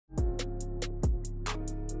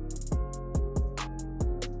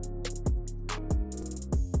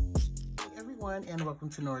everyone, and welcome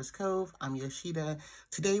to Noras Cove. I'm Yoshida.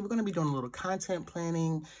 Today we're going to be doing a little content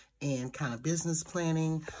planning and kind of business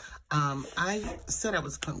planning. I said I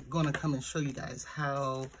was going to come and show you guys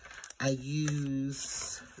how I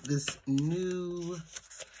use this new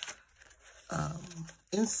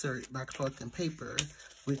insert by Cloth and Paper,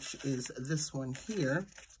 which is this one here.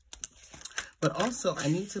 But also, I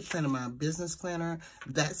need to plan in my business planner.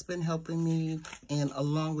 That's been helping me. And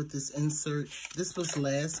along with this insert, this was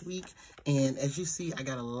last week. And as you see, I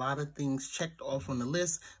got a lot of things checked off on the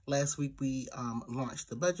list. Last week, we launched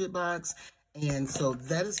the budget box. And so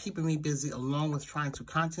that is keeping me busy along with trying to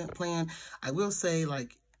content plan. I will say,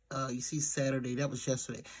 like, you see Saturday, that was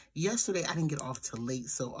yesterday. Yesterday, I didn't get off till late.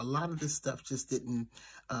 So a lot of this stuff just didn't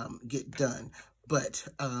get done. But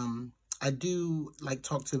I do like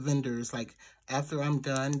talk to vendors like after I'm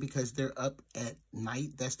done, because they're up at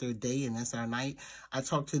night. That's their day and that's our night. I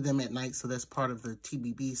talk to them at night, so that's part of the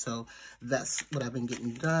TBB. So that's what I've been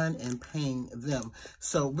getting done and paying them.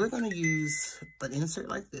 So we're going to use an insert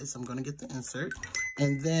like this. I'm going to get the insert,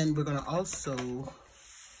 and then we're going to also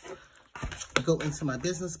go into my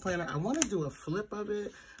business planner. I want to do a flip of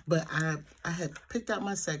it, but I had picked out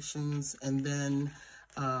my sections, and then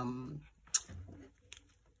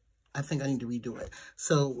I think I need to redo it.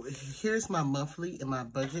 So here's my monthly and my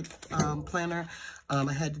budget planner.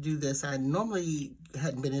 I had to do this. I normally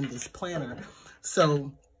hadn't been in this planner.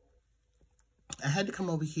 So I had to come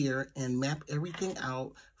over here and map everything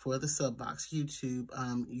out for the sub box, YouTube,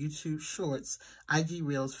 YouTube Shorts, IG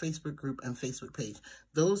Reels, Facebook group, and Facebook page.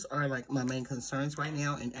 Those are like my main concerns right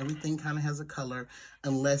now, and everything kind of has a color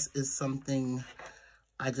unless it's something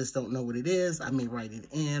I just don't know what it is. I may write it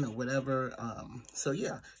in or whatever. So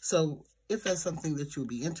yeah, so if that's something that you'll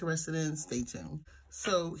be interested in, stay tuned.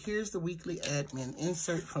 So here's the weekly admin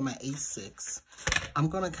insert for my A6. I'm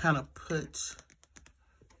gonna kind of put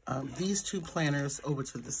these two planners over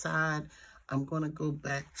to the side. I'm gonna go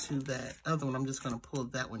back to that other one. I'm just gonna pull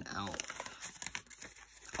that one out.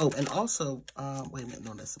 Oh, and also, wait a minute,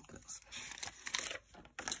 no, that's something else.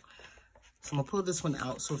 So I'm gonna pull this one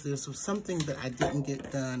out. So if there's something that I didn't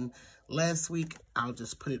get done last week, I'll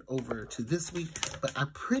just put it over to this week. But I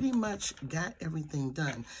pretty much got everything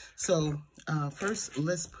done. So first,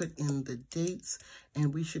 let's put in the dates,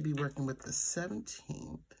 and we should be working with the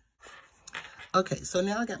 17th. Okay, so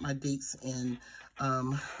now I got my dates in.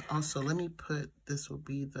 Also, let me put, this will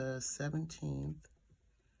be the 17th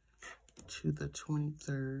to the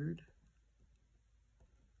 23rd.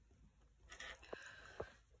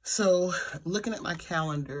 So looking at my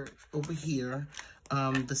calendar over here,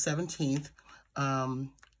 the 17th,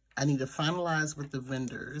 I need to finalize with the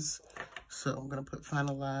vendors. So I'm going to put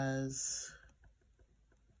finalize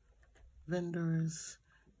vendors.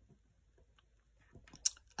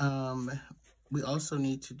 We also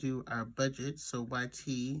need to do our budget, so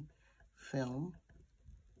YT film.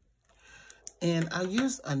 And I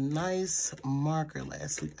used a nice marker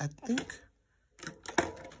last week. I think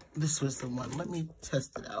this was the one. Let me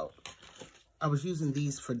test it out. I was using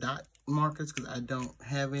these for dot markers because I don't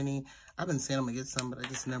have any. I've been saying I'm going to get some, but I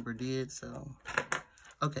just never did. So,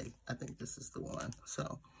 okay, I think this is the one.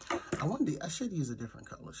 So, I should use a different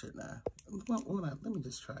color, shouldn't I? Let me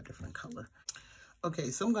just try a different color.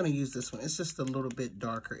 Okay, so I'm going to use this one. It's just a little bit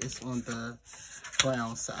darker. It's on the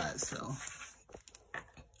brown side,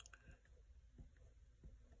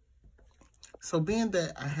 So being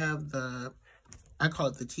that I have I call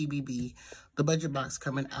it the TBB, the budget box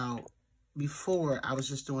coming out. Before, I was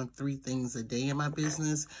just doing 3 things a day in my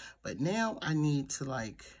business, but now I need to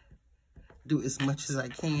like do as much as I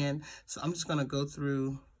can. So I'm just gonna go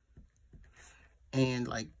through and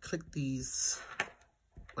like click these,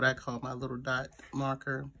 what I call my little dot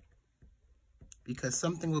marker, because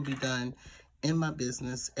something will be done in my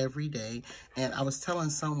business every day. And I was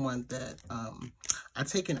telling someone that I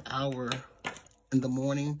take an hour in the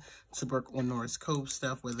morning to work on Noras Cove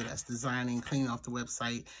stuff, whether that's designing, cleaning off the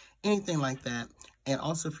website, anything like that. And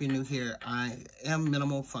also, if you're new here, I am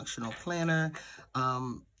minimal functional planner.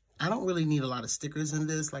 I don't really need a lot of stickers in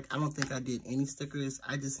this. Like, I don't think I did any stickers.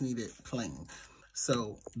 I just need it plain.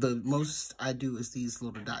 So the most I do is these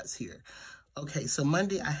little dots here. Okay, so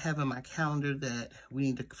Monday I have in my calendar that we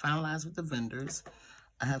need to finalize with the vendors.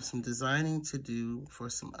 I have some designing to do for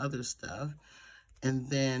some other stuff. And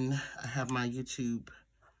then I have my YouTube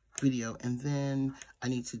video, and then I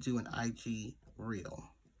need to do an IG reel.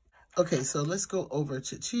 Okay, so let's go over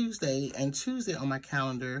to Tuesday. And Tuesday on my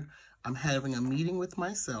calendar, I'm having a meeting with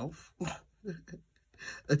myself,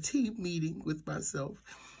 a team meeting with myself.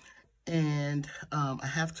 And I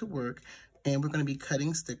have to work, and we're going to be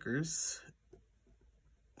cutting stickers.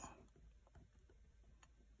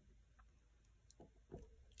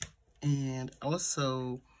 And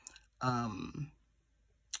also,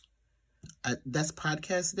 that's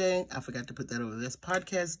podcast day. I forgot to put that over. That's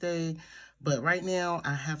podcast day. But right now,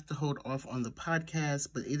 I have to hold off on the podcast,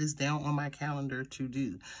 but it is down on my calendar to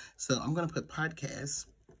do. So I'm going to put podcast.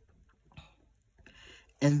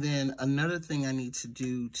 And then another thing I need to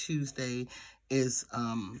do Tuesday is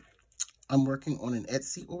I'm working on an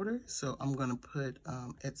Etsy order. So I'm going to put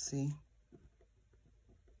Etsy,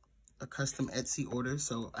 a custom Etsy order.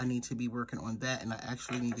 So I need to be working on that. And I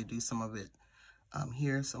actually need to do some of it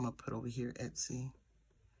here. So I'm going to put over here Etsy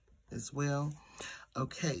as well.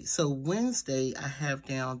 Okay, so Wednesday I have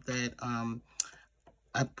down that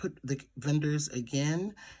I put the vendors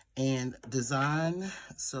again and design.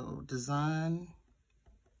 So design,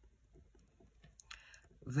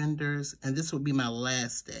 vendors, and this will be my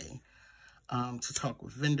last day to talk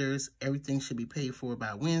with vendors. Everything should be paid for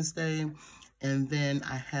by Wednesday. And then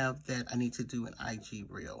I have that I need to do an IG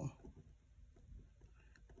reel.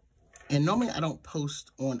 And normally I don't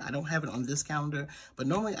post on, I don't have it on this calendar, but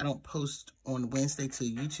normally I don't post on Wednesday to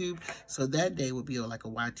YouTube. So that day would be like a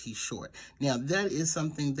YT short. Now that is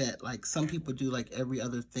something that like some people do, like every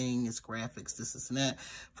other thing is graphics, this and that.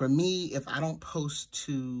 For me, if I don't post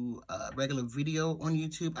to regular video on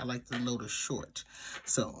YouTube, I like to load a short.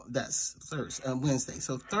 So that's Wednesday.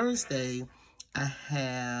 So Thursday, I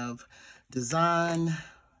have design.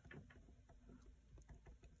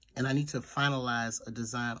 And I need to finalize a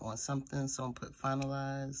design on something. So I'm put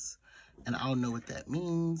finalize, and I'll know what that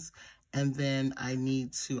means. And then I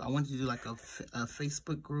want to do like a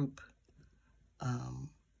Facebook group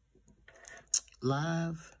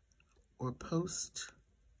live or post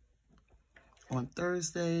on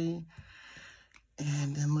Thursday.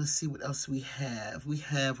 And then let's see what else we have. We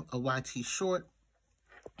have a YT short,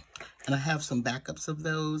 and I have some backups of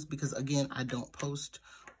those because again, I don't post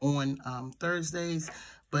on Thursdays.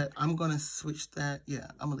 But I'm going to switch that. Yeah,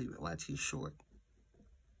 I'm going to leave it YT short.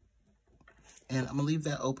 And I'm going to leave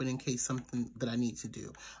that open in case something that I need to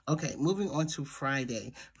do. Okay, moving on to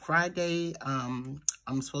Friday. Friday, I'm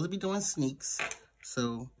supposed to be doing sneaks.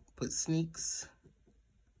 So put sneaks.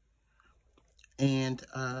 And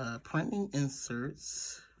printing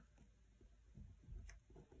inserts.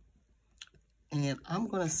 And I'm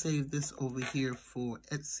going to save this over here for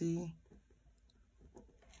Etsy,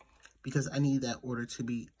 because I need that order to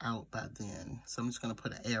be out by then. So I'm just going to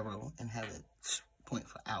put an arrow and have it point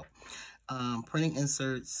for out. Printing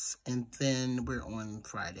inserts, and then we're on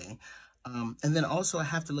Friday. And then also I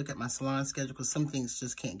have to look at my salon schedule because some things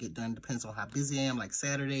just can't get done. Depends on how busy I am. Like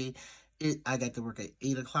Saturday, I got to work at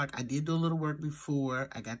 8 o'clock. I did do a little work before.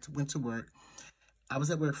 Went to work. I was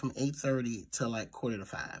at work from 8:30 to like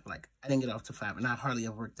 4:45. Like I didn't get off till 5, and I hardly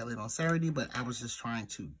ever worked that late on Saturday, but I was just trying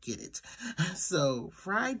to get it. So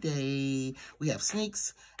Friday, we have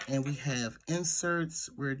sneaks and we have inserts.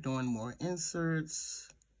 We're doing more inserts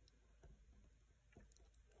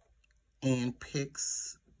and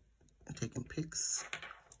pics. I'm taking pics.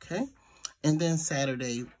 Okay. And then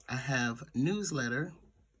Saturday, I have newsletter.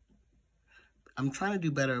 I'm trying to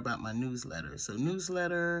do better about my newsletter. So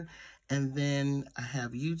newsletter. And then I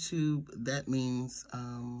have YouTube. That means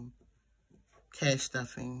cash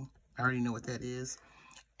stuffing. I already know what that is.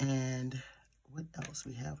 And what else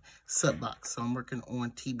we have? Subbox. So I'm working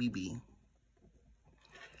on TBB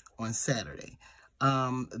on Saturday.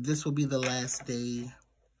 This will be the last day.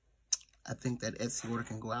 I think that Etsy order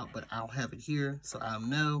can go out, but I'll have it here so I'll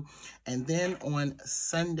know. And then on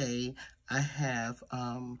Sunday, I have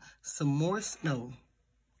some more. No,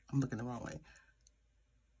 I'm looking the wrong way.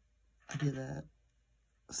 I did that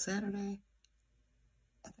Saturday.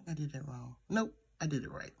 I think I did that wrong. Nope, I did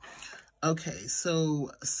it right. Okay,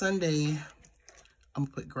 so Sunday, I'm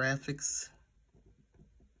gonna put graphics,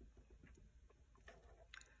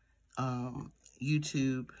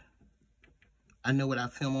 YouTube. I know what I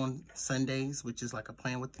film on Sundays, which is like a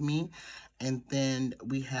plan with me. And then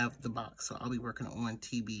we have the box, so I'll be working on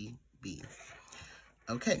TBB.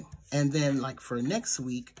 Okay, and then like for next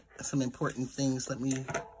week, some important things. Let me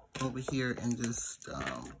over here and just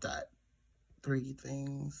dot 3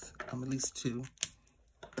 things, at least 2.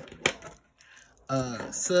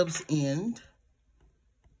 Subs end.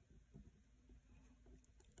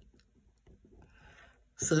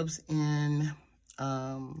 Subs in,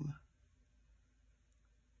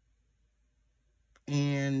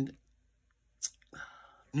 and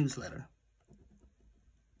newsletter.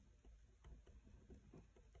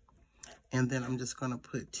 And then I'm just going to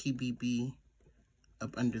put TBB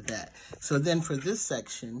up under that. So then for this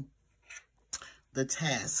section, the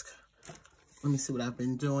task, let me see what I've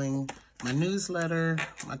been doing. My newsletter,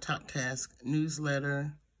 my top task,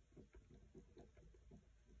 newsletter.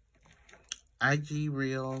 IG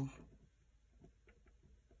Reel,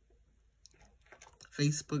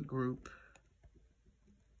 Facebook group,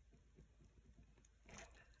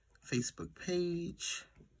 Facebook page,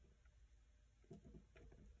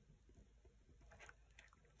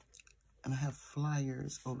 and I have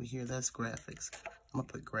flyers over here. That's graphics. I'm gonna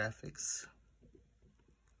put graphics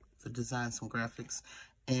to design some graphics.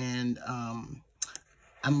 And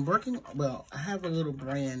I'm working, well, I have a little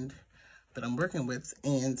brand that I'm working with,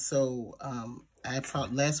 and so I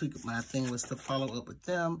thought last week my thing was to follow up with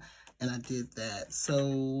them, and I did that.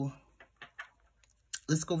 So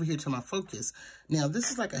let's go over here to my focus. Now,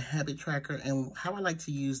 this is like a habit tracker, and how I like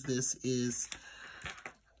to use this is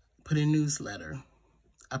put a newsletter.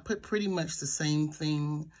 I put pretty much the same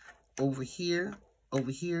thing over here,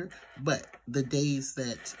 but the days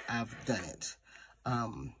that I've done it.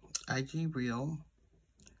 IG Reel,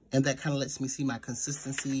 and that kind of lets me see my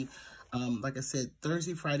consistency. Like I said,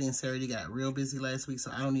 Thursday, Friday, and Saturday got real busy last week,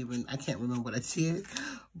 so I can't remember what I did,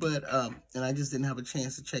 but, and I just didn't have a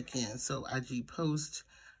chance to check in. So IG post,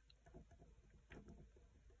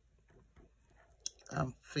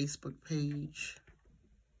 Facebook page,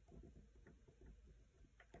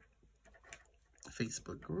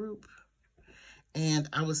 Facebook group, and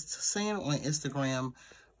I was saying on Instagram,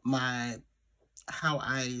 how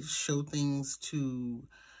I show things to,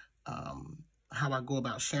 how I go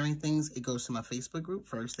about sharing things. It goes to my Facebook group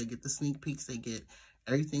first. They get the sneak peeks. They get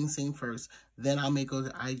everything seen first. Then I may go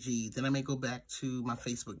to IG. Then I may go back to my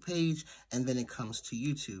Facebook page. And then it comes to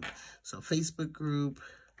YouTube. So Facebook group,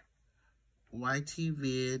 YT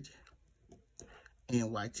vid,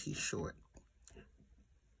 and YT short.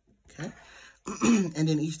 Okay. And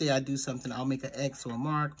then each day I do something. I'll make an X or a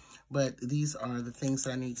mark. But these are the things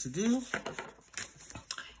that I need to do.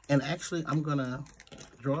 And actually, I'm going to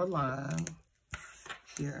draw a line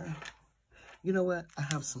here. You know what? I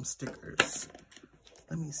have some stickers.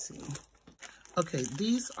 Let me see. Okay,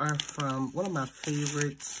 these are from one of my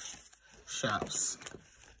favorite shops,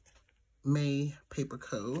 May Paper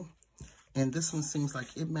Co. And this one seems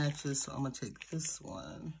like it matches, so I'm going to take this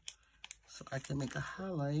one so I can make a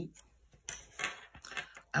highlight.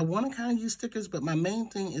 I want to kind of use stickers, but my main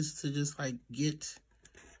thing is to just like get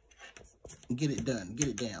it done, get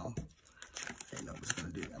it down. Okay, no, I'm just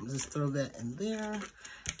going to do that. I'm going to just throw that in there.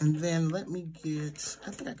 And then let me get,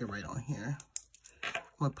 I think I can write on here. I'm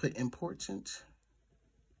going to put important.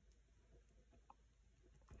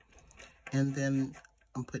 And then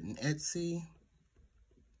I'm putting Etsy,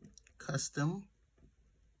 custom,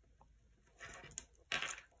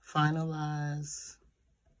 finalize,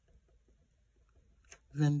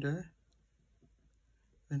 vendors.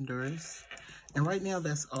 And right now,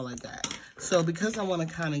 that's all I got. So because I want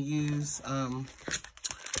to kind of use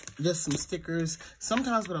just some stickers,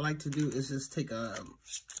 sometimes what I like to do is just take a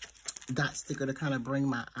dot sticker to kind of bring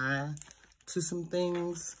my eye to some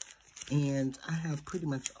things. And I have pretty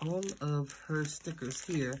much all of her stickers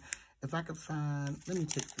here. If I could find, let me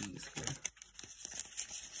take these here.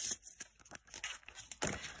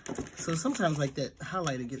 So sometimes like that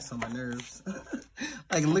highlighter gets on my nerves.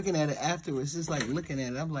 Like looking at it afterwards, just like looking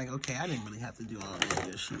at it, I'm like, okay, I didn't really have to do all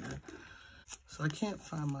that this year. So I can't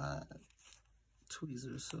find my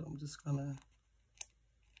tweezers, so I'm just gonna,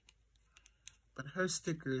 but her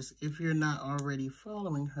stickers, if you're not already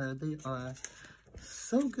following her, they are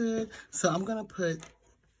so good. So I'm gonna put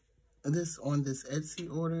this on this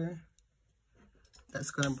Etsy order.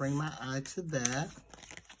 That's gonna bring my eye to that.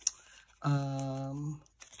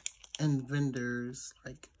 And vendors,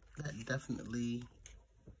 like that definitely,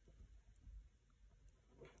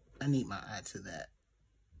 I need my eye to that.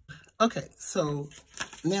 Okay, so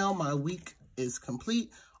now my week is complete.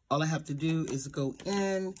 All I have to do is go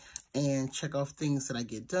in and check off things that I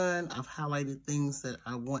get done. I've highlighted things that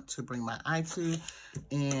I want to bring my eye to.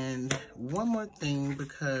 And one more thing,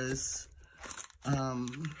 because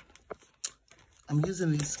I'm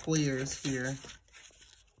using these squares here.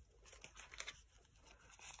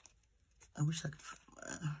 I wish I could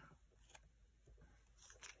find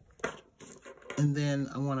mine. And then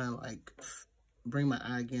I want to like bring my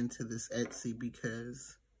eye again to this Etsy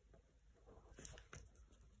because,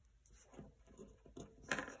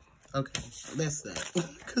 okay, that's that.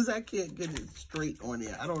 Because I can't get it straight on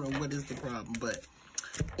there. I don't know what is the problem, but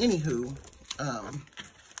anywho,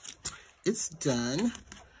 it's done.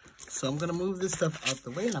 So I'm going to move this stuff out the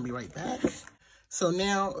way and I'll be right back. So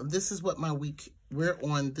now this is what my week, we're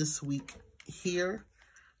on this week here.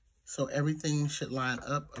 So everything should line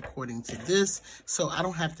up according to this. So I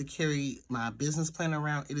don't have to carry my business plan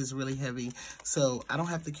around. It is really heavy. So I don't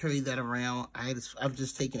have to carry that around. I've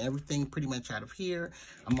just taken everything pretty much out of here.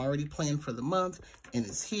 I'm already planned for the month and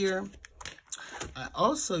it's here. I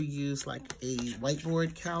also use like a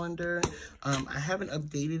whiteboard calendar. I haven't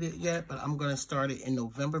updated it yet, but I'm going to start it in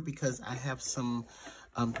November because I have some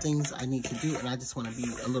things I need to do, and I just want to be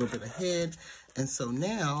a little bit ahead. And so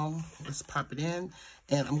now, let's pop it in,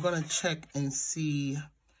 and I'm going to check and see.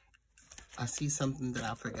 I see something that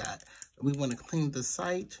I forgot. We want to clean the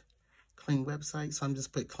site, clean website, so I'm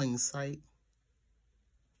just put clean site.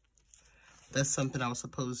 That's something I was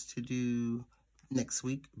supposed to do next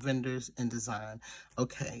week, vendors and design.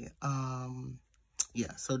 Okay,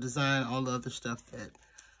 yeah, so design, all the other stuff that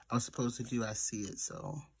I was supposed to do, I see it,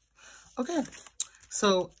 so. Okay,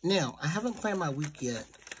 so now, I haven't planned my week yet.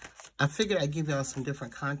 I figured I'd give y'all some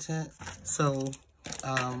different content, so,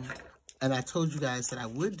 and I told you guys that I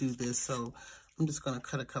would do this, so I'm just gonna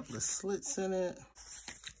cut a couple of slits in it.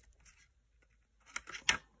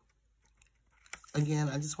 Again,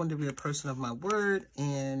 I just wanted to be a person of my word,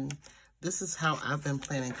 and this is how I've been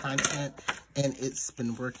planning content, and it's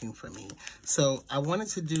been working for me. So I wanted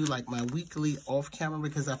to do like my weekly off camera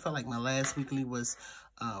because I felt like my last weekly was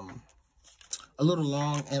a little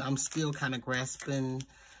long, and I'm still kind of grasping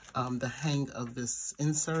the hang of this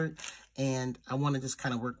insert, and I want to just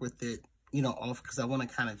kind of work with it, you know, off because I want to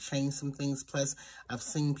kind of change some things. Plus, I've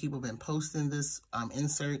seen people been posting this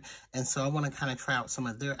insert, and so I want to kind of try out some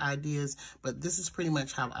of their ideas. But this is pretty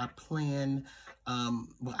much how I plan.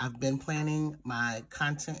 Well, I've been planning my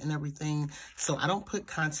content and everything. So I don't put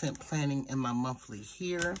content planning in my monthly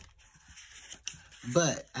here,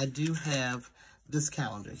 but I do have this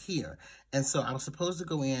calendar here. And so I was supposed to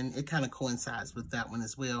go in, it kind of coincides with that one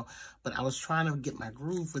as well, but I was trying to get my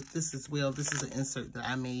groove with this as well. This is an insert that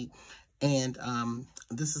I made, and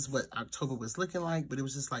this is what October was looking like, but it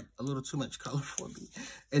was just like a little too much color for me.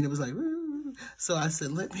 And it was like, ooh. So I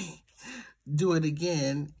said, let me do it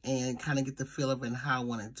again and kind of get the feel of it and how I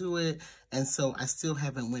want to do it. And so I still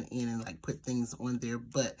haven't went in and like put things on there.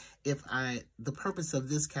 But the purpose of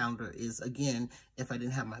this calendar is, again, if I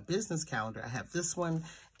didn't have my business calendar, I have this one.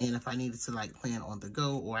 And if I needed to like plan on the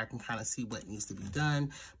go, or I can kind of see what needs to be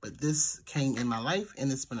done. But this came in my life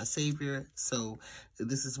and it's been a savior. So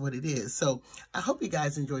this is what it is. So I hope you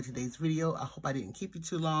guys enjoyed today's video. I hope I didn't keep you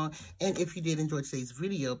too long. And if you did enjoy today's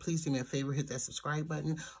video, please do me a favor, hit that subscribe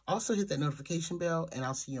button. Also hit that notification bell, and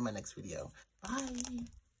I'll see you in my next video. Bye.